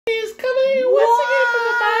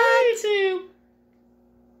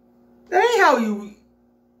how you...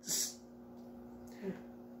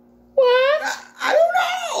 What? I don't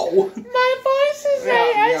know. My voice is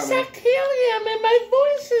high. I suck helium and my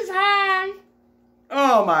voice is high.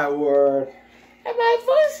 Oh, my word. And my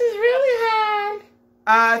voice is really high.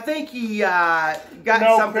 I think he got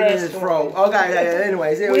something in his throat. Okay,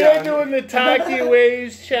 anyways. We are doing the Takis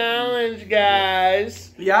Waves Challenge,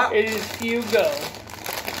 guys. Yeah. It is Fuego.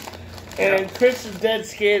 And Chris is dead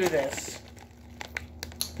scared of this.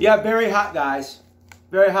 Yeah, very hot, guys.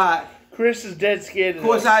 Very hot. Chris is dead scared of this.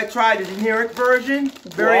 Of course, I tried the generic version.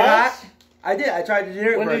 Very hot. I did. I tried the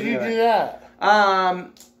generic version. When did you do that?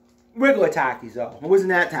 Regular Takis, though. It wasn't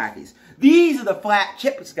that Takis. These are the flat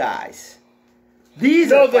chips, guys.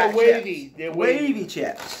 These are the flat wavy. Chips. They're wavy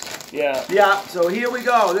chips. Yeah. Yeah, so here we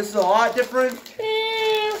go. This is a lot different.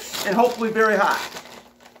 And hopefully very hot.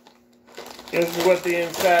 This is what the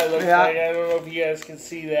inside looks like. I don't know if you guys can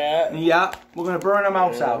see that. Yeah. We're going to burn our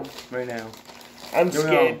mouths out right now. I'm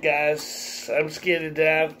scared, guys. I'm scared to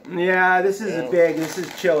death. Yeah, this is big. This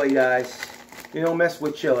is chili, guys. You don't mess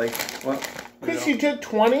with chili. Well, Chris, you took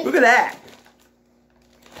 20? Look at that.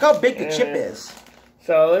 Look how big the chip is.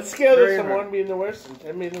 So let's scale this from 1 being the worst and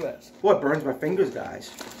 10 being the best. Boy, it burns my fingers,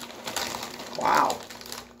 guys. Wow.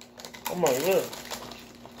 Oh my god.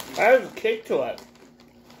 That has a kick to it.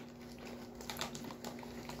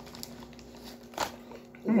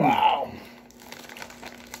 Wow.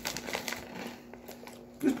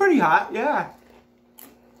 It's pretty hot, yeah.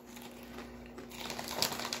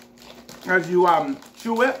 As you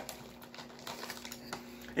chew it,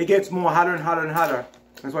 it gets more hotter and hotter and hotter.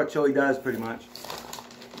 That's what chili does, pretty much.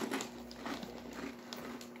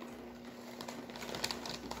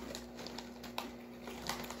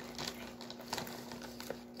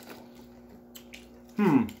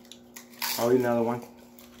 I'll eat another one.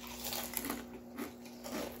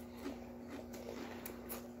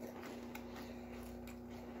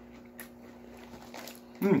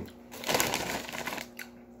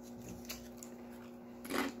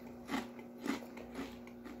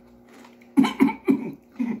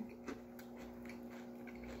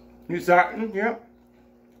 You starting? Yep.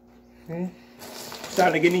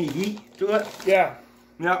 Starting to get any heat to it? Yeah.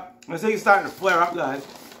 Yep. I think it's starting to flare up, guys.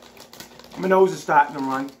 My nose is starting to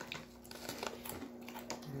run.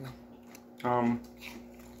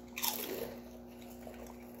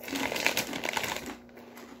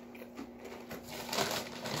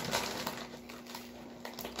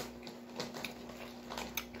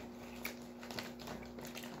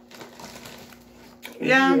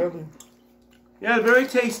 Yeah. Yeah, very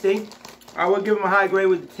tasty. I would give them a high grade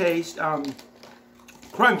with the taste.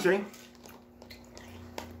 Crunchy.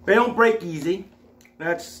 They don't break easy.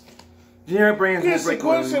 That's generic brands. Yes, of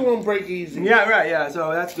course they won't break easy. Yeah, right. Yeah,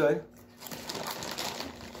 so that's good.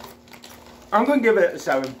 I'm gonna give it a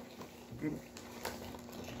 7.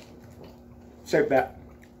 Safe bet.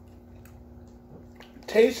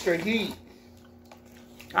 Taste or heat?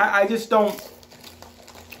 I just don't.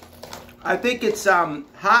 I think it's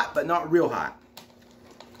hot, but not real hot.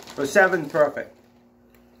 So 7, perfect.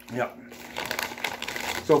 Yep.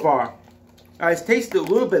 So far. I tasted a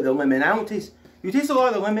little bit of the lemon. I don't taste. You taste a lot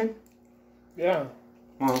of the lemon? Yeah.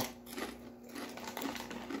 Well.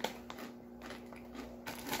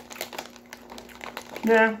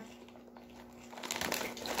 Yeah.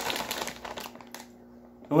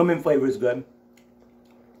 The lemon flavor is good.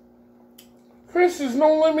 Chris, there's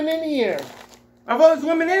no lemon in here. I thought there was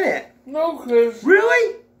lemon in it. No, Chris.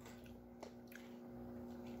 Really?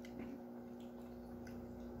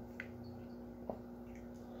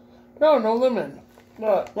 No, no lemon.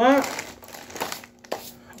 Look. What?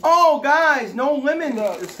 Oh, guys, no lemon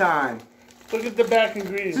this time. Look at the back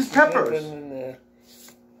ingredients. This is peppers. In there.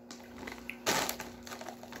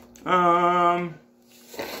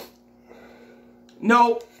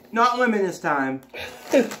 No, not lemon this time.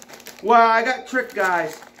 Well, I got tricked,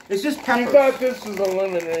 guys. It's just peppers. You thought this was a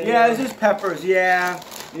lemon, right? Yeah, it's just peppers. Yeah,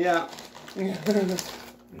 yeah.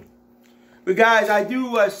 But guys, I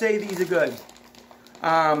do say these are good.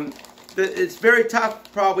 It's very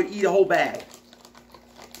tough, probably, to eat a whole bag.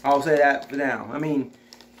 I'll say that for now. I mean,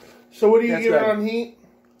 so what do you give it on heat?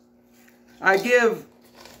 I give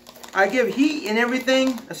heat and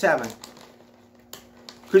everything a 7.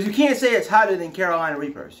 Because you can't say it's hotter than Carolina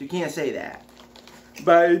Reapers. You can't say that.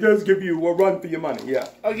 But it does give you a run for your money, yeah.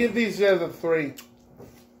 I'll give these the other 3.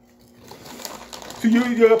 So you're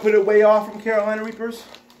going to put it way off from Carolina Reapers?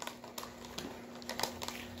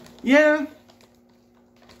 Yeah.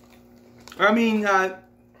 I mean, there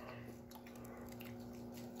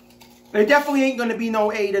definitely ain't going to be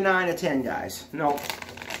no 8 or 9 or 10, guys. No.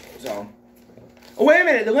 So. Oh, wait a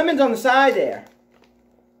minute. The lemon's on the side there.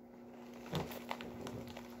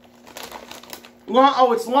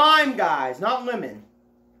 Oh, it's lime, guys, not lemon.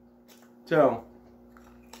 So.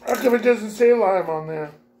 How come it doesn't say lime on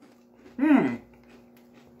there? I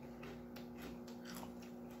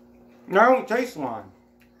don't taste lime.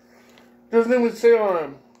 Doesn't even say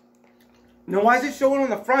lime. Now, why is it showing on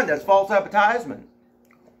the front? That's false advertisement.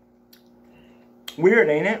 Weird,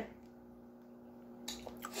 ain't it?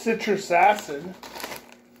 Citrus acid.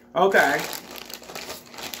 Okay.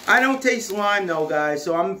 I don't taste lime, though, guys,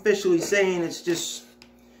 so I'm officially saying it's just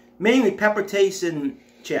mainly pepper taste and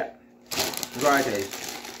chip. That's what I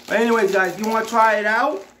taste. But anyways, guys, if you want to try it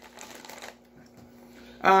out,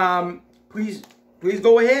 please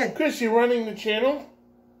go ahead. Chris, you running the channel?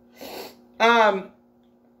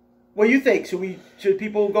 What do you think? Should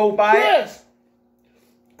people go buy it?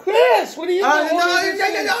 Chris, what are you doing? No,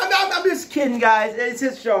 I'm just kidding, guys. It's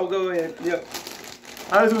his show. Go ahead. Yep.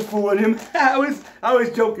 I was just fooling him. I was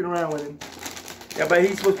joking around with him. Yeah, but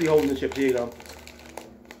he's supposed to be holding the chips. Here you go.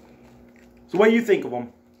 So what do you think of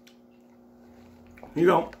them? You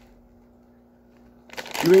go.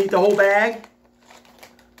 You gonna eat the whole bag?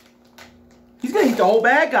 He's gonna eat the whole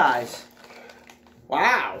bag, guys.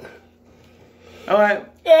 Wow. All right.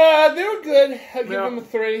 They were good. I'll give them a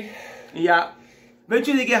 3. Yeah.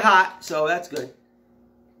 Eventually they get hot, so that's good.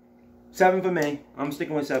 7 for me. I'm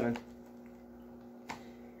sticking with 7.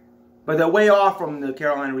 But they're way off from the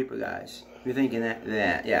Carolina Reaper, guys. If you're thinking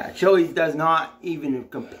that, yeah. Chili does not even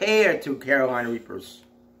compare to Carolina Reapers.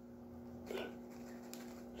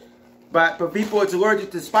 But for people that's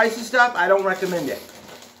allergic to spicy stuff, I don't recommend it.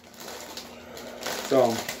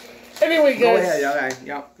 So, anyway, guys. Go ahead, okay.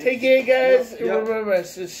 Yep. Take care, guys. And remember,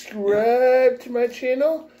 subscribe to my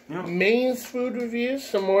channel. MAINE'S Food Reviews,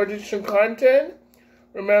 some more additional content.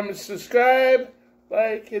 Remember to subscribe,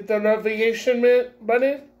 like, hit the notification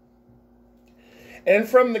button. And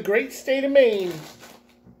from the great state of Maine,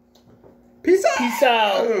 peace out. Peace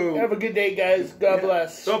out. Have a good day, guys. God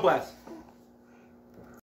bless. God bless.